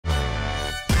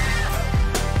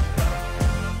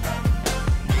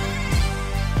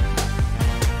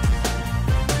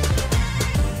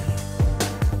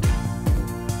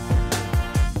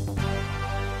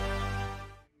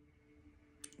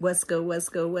What's good, what's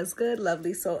good, what's good,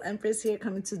 lovely soul Empress here,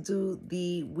 coming to do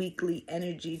the weekly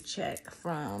energy check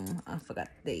from, I forgot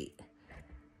the date,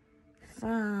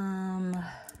 from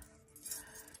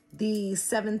the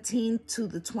 17th to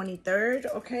the 23rd,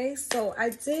 okay? So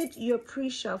I did your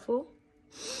pre-shuffle,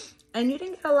 and you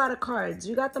didn't get a lot of cards.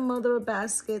 You got the Mother of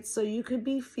Baskets, so you could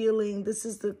be feeling, this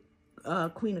is the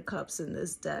Queen of Cups in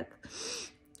this deck.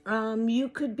 You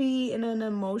could be in an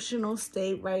emotional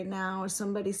state right now, or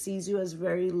somebody sees you as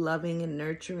very loving and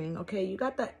nurturing, okay? You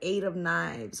got the Eight of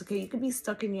Knives, okay? You could be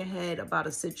stuck in your head about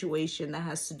a situation that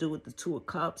has to do with the Two of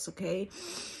Cups, okay?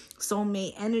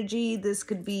 Soulmate energy. This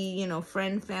could be, you know,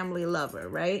 friend, family, lover,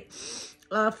 right?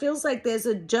 Feels like there's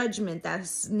a judgment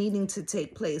that's needing to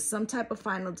take place, some type of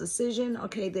final decision,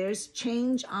 okay? There's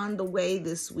change on the way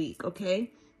this week, okay?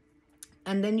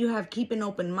 And then you have keep an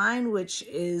open mind, which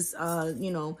is,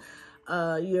 your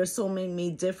soulmate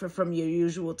may differ from your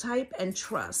usual type, and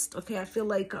trust. Okay, I feel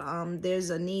like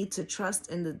there's a need to trust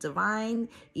in the divine,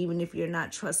 even if you're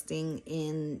not trusting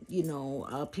in,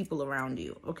 people around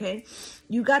you. Okay,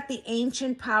 you got the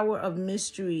ancient power of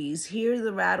mysteries. Hear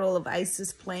the rattle of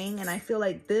Isis playing, and I feel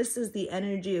like this is the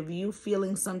energy of you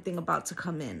feeling something about to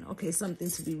come in. Okay,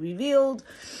 something to be revealed,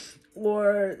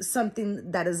 or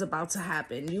something that is about to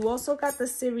happen. You also got the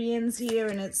Syrians here,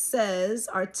 and it says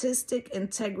artistic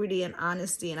integrity and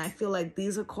honesty. And I feel like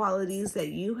these are qualities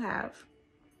that you have.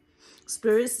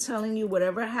 Spirit's telling you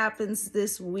whatever happens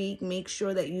this week, make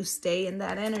sure that you stay in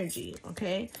that energy,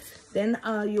 okay? Then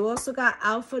you also got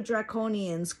Alpha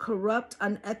Draconians, corrupt,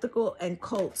 unethical, and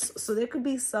cults. So there could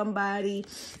be somebody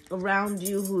around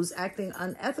you who's acting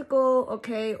unethical,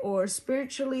 okay, or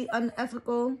spiritually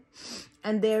unethical.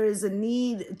 And there is a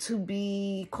need to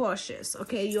be cautious,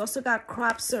 okay? You also got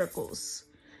crop circles,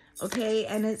 okay?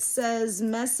 And it says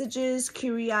messages,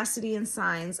 curiosity, and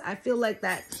signs. I feel like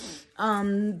that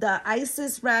the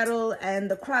Isis rattle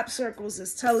and the crop circles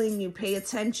is telling you pay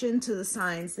attention to the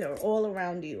signs. They're all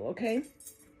around you, okay?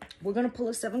 We're going to pull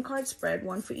a 7-card spread,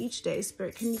 one for each day.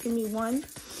 Spirit, can you give me one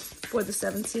for the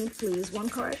 17th, please? One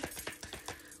card.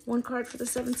 One card for the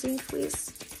 17th,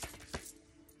 please.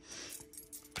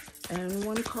 And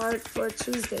one card for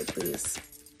Tuesday, please.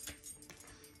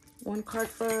 One card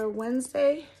for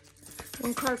Wednesday.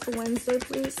 One card for Wednesday,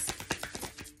 please.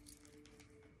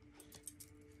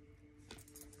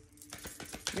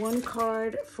 One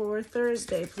card for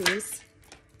Thursday, please.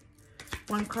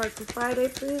 One card for Friday,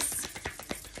 please.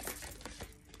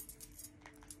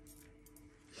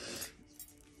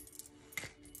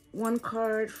 One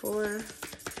card for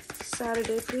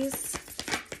Saturday, please.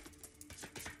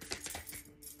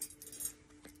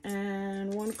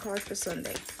 And one card for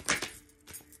Sunday.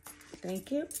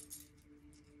 Thank you.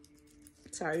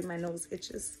 Sorry, my nose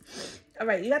itches. All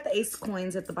right, you got the Ace of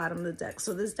Coins at the bottom of the deck.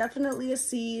 So there's definitely a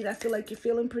seed. I feel like you're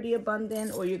feeling pretty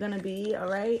abundant, or you're going to be, all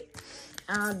right?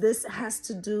 This has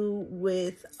to do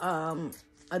with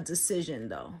a decision,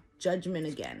 though. Judgment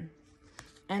again.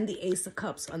 And the Ace of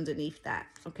Cups underneath that,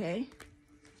 okay?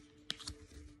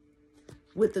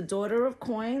 With the Daughter of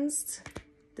Coins,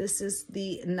 this is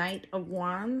the Knight of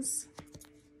Wands.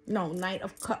 No, Knight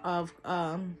of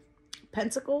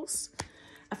Pentacles.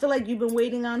 I feel like you've been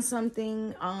waiting on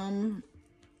something, and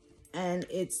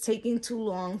it's taking too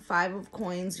long. 5 of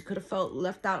Coins. You could have felt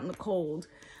left out in the cold.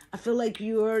 I feel like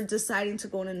you're deciding to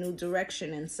go in a new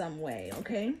direction in some way,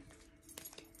 okay?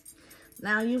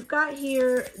 Now, you've got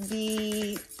here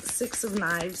the 6 of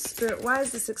Knives. Spirit, why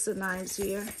is the 6 of Knives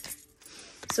here?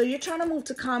 So you're trying to move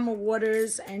to calmer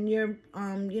waters, and you're,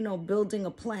 building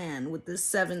a plan with this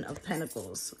 7 of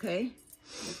Pentacles, okay?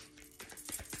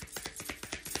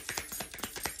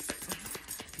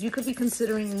 You could be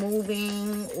considering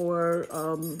moving or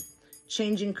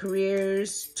changing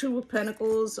careers. 2 of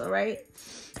Pentacles, all right?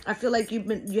 I feel like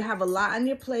you have a lot on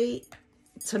your plate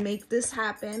to make this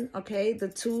happen, okay? The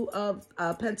 2 of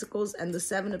Pentacles and the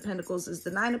 7 of Pentacles is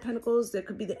the 9 of Pentacles. There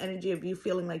could be the energy of you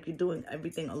feeling like you're doing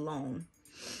everything alone.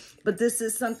 But this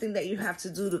is something that you have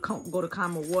to do to go to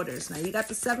calmer waters. Now, you got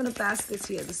the 7 of Baskets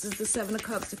here. This is the 7 of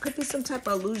Cups. There could be some type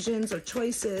of illusions or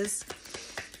choices.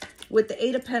 With the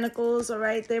 8 of Pentacles, all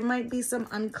right, there might be some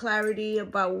unclarity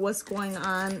about what's going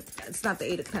on. It's not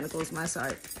the 8 of Pentacles,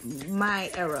 my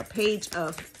error. Page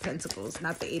of Pentacles,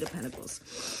 not the 8 of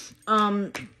Pentacles.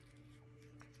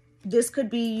 This could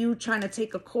be you trying to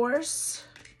take a course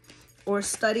or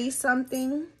study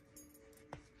something,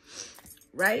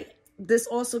 right? This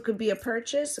also could be a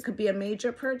purchase. It could be a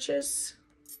major purchase.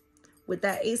 With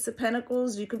that Ace of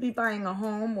Pentacles, you could be buying a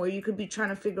home, or you could be trying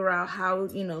to figure out how,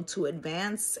 to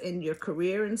advance in your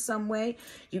career in some way.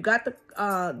 You got the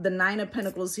 9 of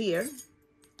Pentacles here.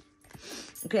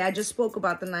 Okay, I just spoke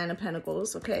about the Nine of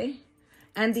Pentacles, okay?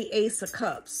 And the Ace of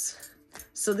Cups.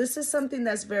 So this is something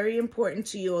that's very important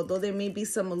to you, although there may be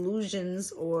some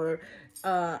illusions or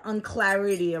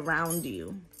unclarity around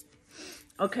you.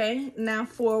 Okay, now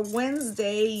for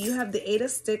Wednesday, you have the Eight of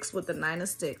Sticks with the Nine of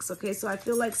Sticks. Okay, so I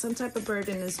feel like some type of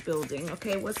burden is building.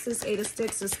 Okay, what's this Eight of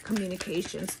Sticks? Is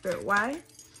communication, Spirit. Why?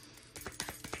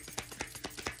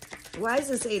 Why is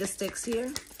this Eight of Sticks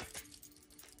here?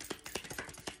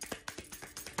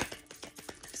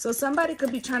 So somebody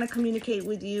could be trying to communicate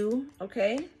with you,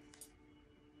 okay?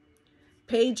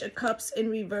 Page of Cups in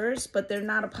reverse, but they're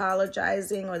not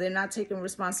apologizing or they're not taking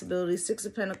responsibility. Six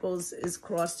of Pentacles is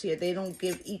crossed here. They don't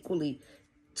give equally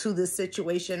to this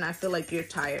situation. I feel like you're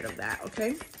tired of that,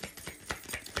 okay?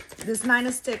 This Nine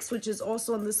of Sticks, which is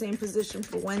also in the same position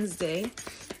for Wednesday,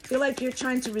 I feel like you're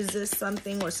trying to resist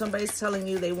something or somebody's telling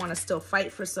you they want to still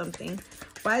fight for something.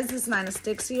 Why is this Nine of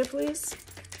Sticks here, please?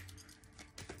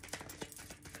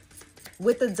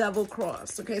 With the double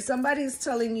cross, okay? Somebody's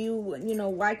telling you, you know,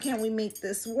 why can't we make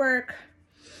this work?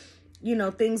 You know,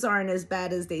 things aren't as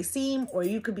bad as they seem, or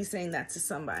you could be saying that to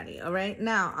somebody, all right?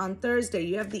 Now, on Thursday,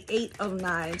 you have the Eight of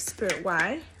Knives, Spirit.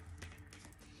 Why?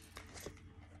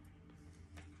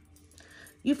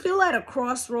 You feel at a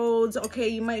crossroads, okay?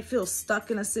 You might feel stuck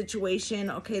in a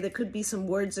situation, okay? There could be some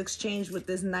words exchanged with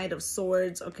this Knight of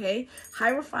Swords, okay?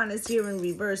 Hierophant is here in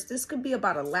reverse. This could be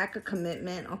about a lack of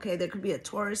commitment, okay? There could be a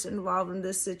Taurus involved in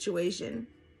this situation.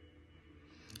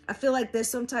 I feel like there's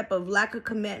some type of lack of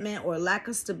commitment or lack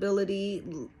of stability,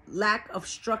 lack of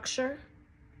structure,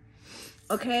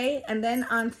 okay? And then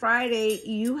on Friday,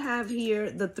 you have here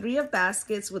the Three of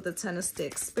Baskets with the Ten of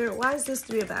Sticks. Spirit, why is this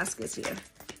Three of Baskets here?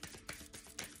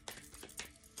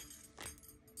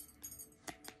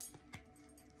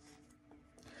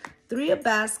 Three of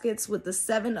Baskets with the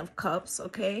Seven of Cups,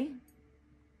 okay?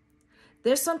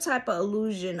 There's some type of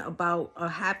illusion about a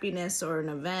happiness or an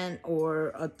event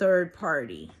or a third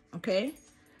party, okay?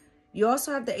 You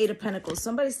also have the Eight of Pentacles.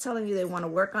 Somebody's telling you they want to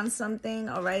work on something,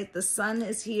 all right? The Sun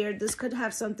is here. This could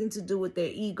have something to do with their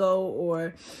ego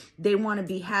or they want to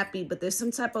be happy, but there's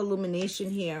some type of illumination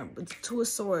here with the Two of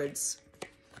Swords.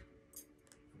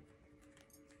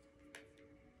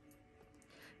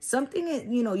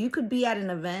 Something, you know, you could be at an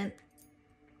event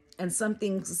and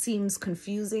something seems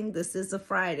confusing. This is a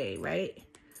Friday, right?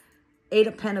 Eight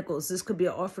of Pentacles. This could be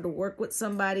an offer to work with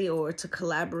somebody or to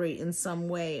collaborate in some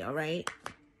way, all right?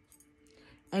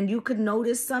 And you could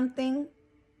notice something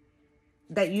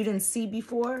that you didn't see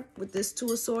before with this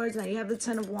Two of Swords. Now you have the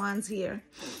Ten of Wands here.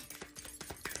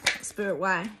 Spirit,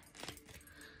 why?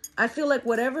 I feel like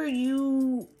whatever's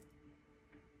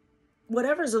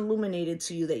illuminated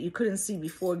to you that you couldn't see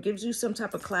before gives you some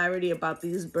type of clarity about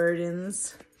these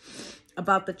burdens,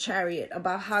 about the Chariot,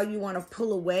 about how you want to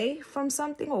pull away from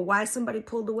something or why somebody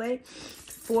pulled away.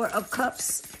 Four of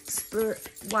Cups, Spirit,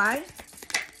 why?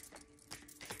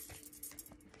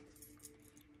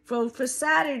 For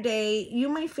Saturday, you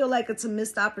might feel like it's a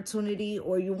missed opportunity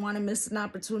or you want to miss an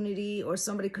opportunity or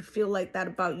somebody could feel like that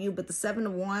about you. But the Seven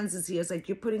of Wands is here. It's like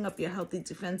you're putting up your healthy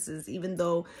defenses even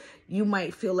though you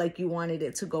might feel like you wanted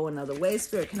it to go another way.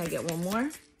 Spirit, can I get one more?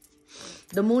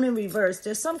 The Moon in reverse.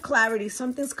 There's some clarity.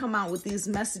 Something's come out with these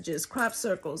messages, crop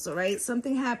circles, all right?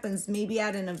 Something happens maybe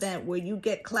at an event where you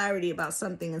get clarity about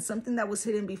something and something that was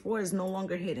hidden before is no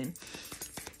longer hidden.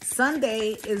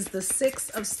 Sunday is the Six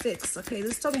of Sticks. Okay,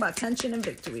 this is talking about tension and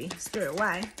victory. Spirit,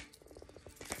 why?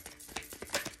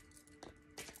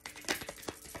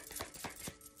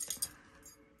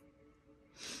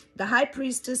 The High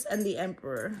Priestess and the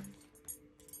Emperor.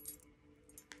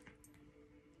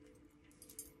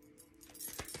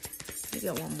 Let me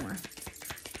get one more.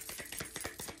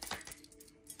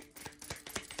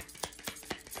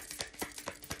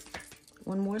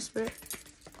 One more, Spirit.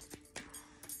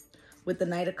 With the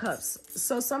Knight of Cups.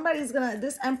 So somebody's gonna,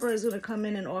 this Emperor is gonna come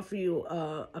in and offer you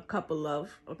a cup of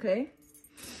love, okay?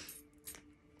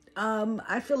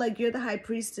 I feel like you're the High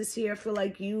Priestess here. I feel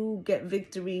like you get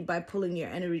victory by pulling your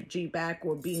energy back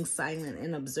or being silent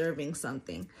and observing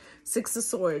something. Six of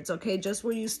Swords, okay? Just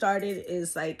where you started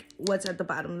is like what's at the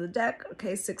bottom of the deck,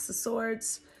 okay? Six of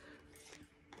Swords,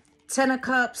 Ten of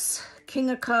Cups,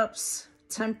 King of Cups,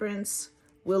 Temperance,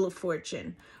 Wheel of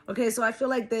Fortune. Okay, so I feel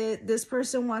like this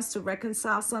person wants to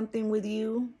reconcile something with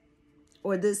you.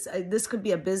 or this could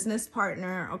be a business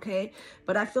partner, okay?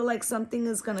 But I feel like something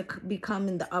is going to become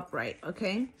in the upright,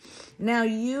 okay? Now,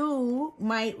 you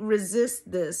might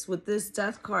resist this with this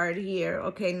death card here,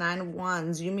 okay? 9 of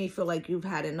Wands. You may feel like you've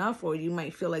had enough, or you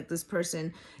might feel like this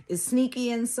person is sneaky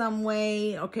in some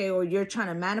way, okay? Or you're trying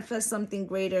to manifest something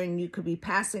greater, and you could be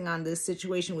passing on this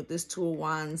situation with this 2 of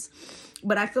Wands.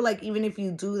 But I feel like even if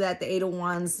you do that, the 8 of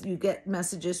Wands, you get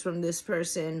messages from this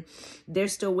person. They're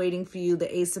still waiting for you.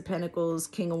 The Ace of Pentacles,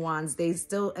 King of Wands, they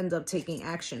still end up taking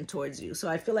action towards you. So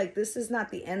I feel like this is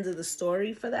not the end of the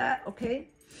story for that, okay?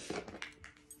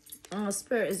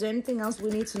 Spirit, is there anything else we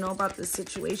need to know about this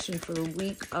situation for the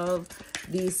week of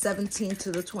the 17th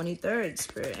to the 23rd,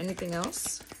 Spirit? Anything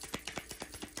else?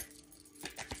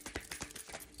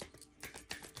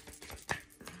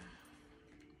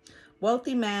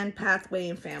 Wealthy man, pathway,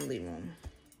 and family room.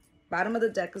 Bottom of the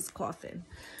deck is coffin.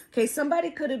 Okay, somebody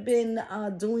could have been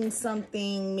doing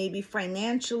something maybe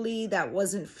financially that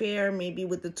wasn't fair, maybe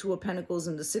with the 2 of Pentacles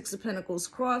and the 6 of Pentacles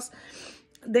cross.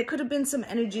 There could have been some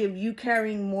energy of you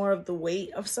carrying more of the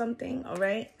weight of something, all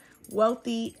right?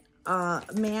 Wealthy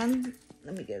man.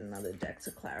 Let me get another deck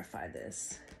to clarify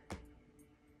this.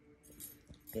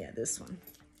 Yeah, this one.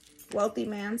 Wealthy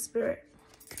man, Spirit.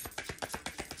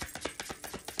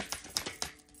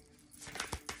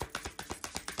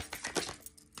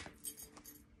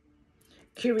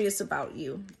 Curious about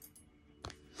you.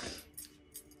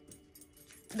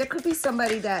 There could be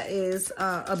somebody that is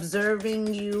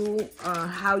observing you,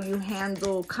 how you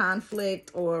handle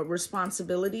conflict or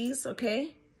responsibilities,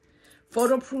 okay?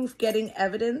 Photo proof, getting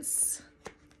evidence.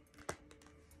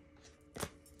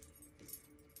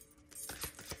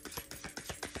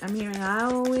 I'm hearing, I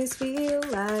always feel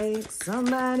like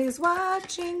somebody's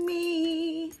watching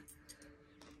me.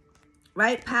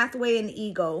 Right? Pathway and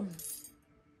ego.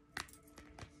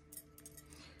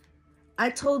 I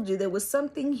told you there was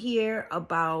something here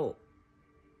about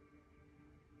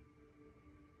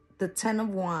the 10 of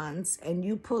Wands and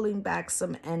you pulling back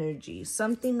some energy.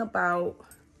 Something about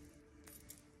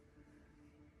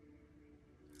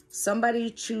somebody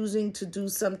choosing to do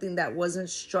something that wasn't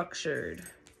structured.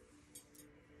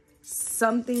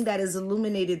 Something that is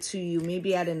illuminated to you,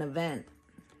 maybe at an event.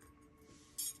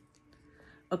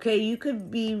 Okay, you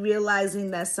could be realizing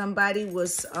that somebody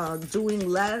was doing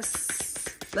less.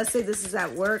 Let's say this is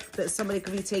at work, that somebody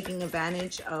could be taking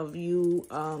advantage of you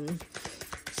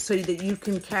so that you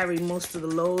can carry most of the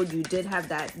load. You did have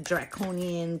that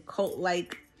draconian,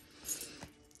 cult-like,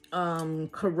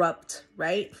 corrupt,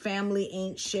 right? Family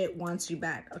ain't shit, wants you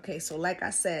back. Okay, so like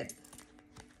I said,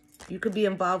 you could be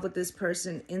involved with this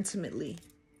person intimately,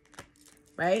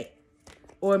 right?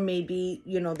 Or maybe,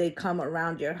 you know, they come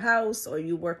around your house or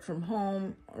you work from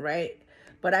home, right?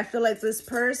 But I feel like this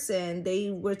person,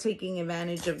 they were taking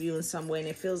advantage of you in some way, and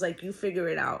it feels like you figure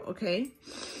it out, okay?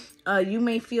 You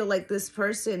may feel like this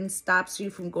person stops you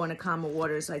from going to calmer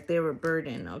waters, like they're a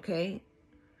burden, okay?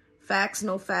 Facts,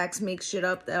 no facts, make shit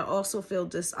up. They also feel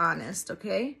dishonest,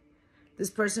 okay? This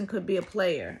person could be a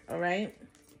player, all right?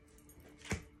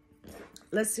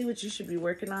 Let's see what you should be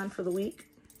working on for the week.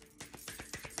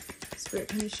 Spirit,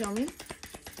 can you show me?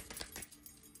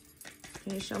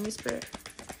 Can you show me, Spirit?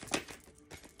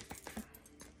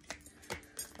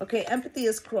 Okay, empathy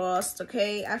is crossed,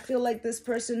 okay? I feel like this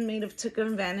person may have taken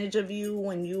advantage of you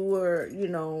when you were, you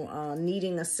know,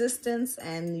 needing assistance,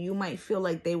 and you might feel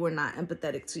like they were not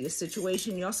empathetic to your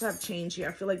situation. You also have change here.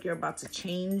 I feel like you're about to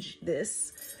change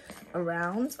this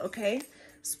around, okay?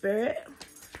 Spirit.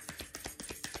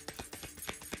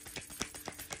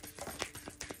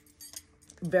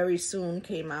 Very soon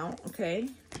came out, okay?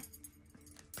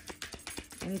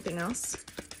 Anything else?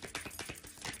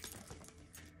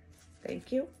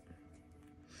 Thank you.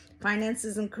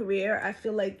 Finances and career. I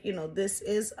feel like, you know, this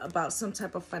is about some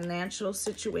type of financial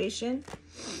situation.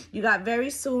 You got very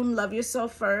soon, love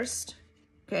yourself first,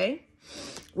 okay?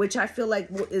 Which I feel like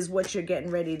is what you're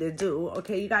getting ready to do,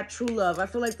 okay? You got true love. I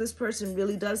feel like this person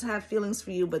really does have feelings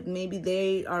for you, but maybe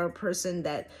they are a person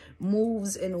that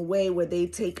moves in a way where they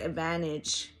take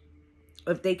advantage.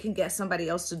 If they can get somebody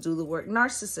else to do the work.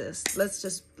 Narcissist.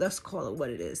 Let's call it what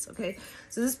it is, okay?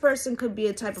 So this person could be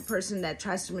a type of person that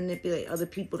tries to manipulate other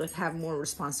people to have more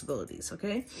responsibilities,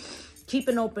 okay? Keep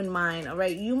an open mind, all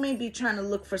right? You may be trying to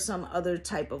look for some other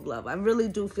type of love. I really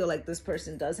do feel like this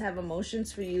person does have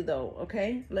emotions for you, though,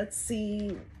 okay? Let's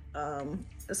see.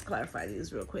 Let's clarify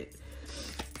these real quick.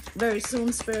 Very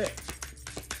soon, Spirit.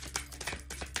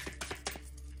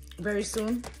 Very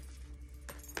soon.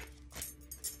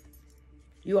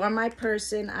 You are my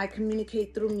person. I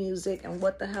communicate through music. And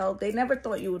what the hell? They never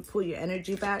thought you would pull your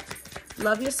energy back.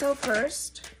 Love yourself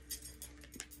first.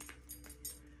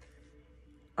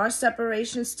 Our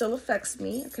separation still affects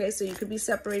me, okay? So you could be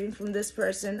separating from this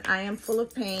person. I am full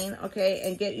of pain, okay?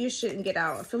 And get your shit and get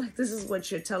out. I feel like this is what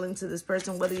you're telling to this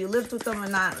person, whether you lived with them or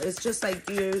not. It's just like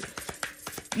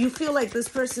you feel like this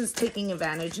person's taking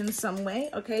advantage in some way,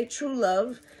 okay? True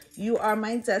love, you are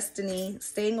my destiny.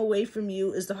 Staying away from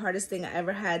you is the hardest thing I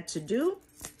ever had to do,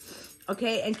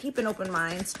 okay? And keep an open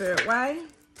mind, Spirit. Why?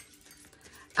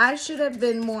 I should have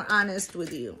been more honest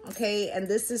with you, okay? And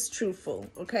this is truthful,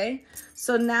 okay?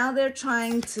 So now they're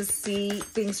trying to see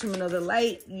things from another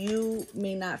light. You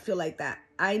may not feel like that.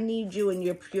 I need you in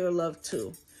your pure love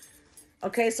too,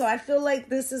 okay? So I feel like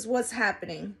this is what's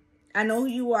happening. I know who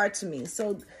you are to me.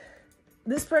 So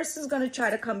this person's going to try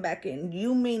to come back in.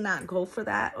 You may not go for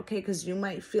that, okay? Because you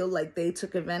might feel like they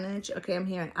took advantage. Okay, I'm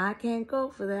hearing, I can't go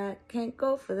for that. Can't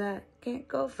go for that. Can't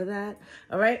go for that.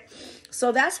 All right.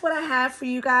 So that's what I have for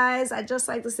you guys. I'd just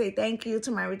like to say thank you to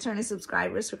my returning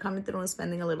subscribers for coming through and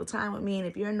spending a little time with me. And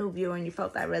if you're a new viewer and you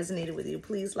felt that resonated with you,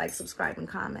 please like, subscribe, and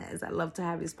comment, as I love to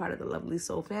have you as part of the Lovely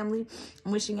Soul family.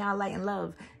 I'm wishing y'all light and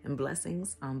love and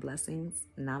blessings on blessings.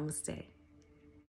 Namaste.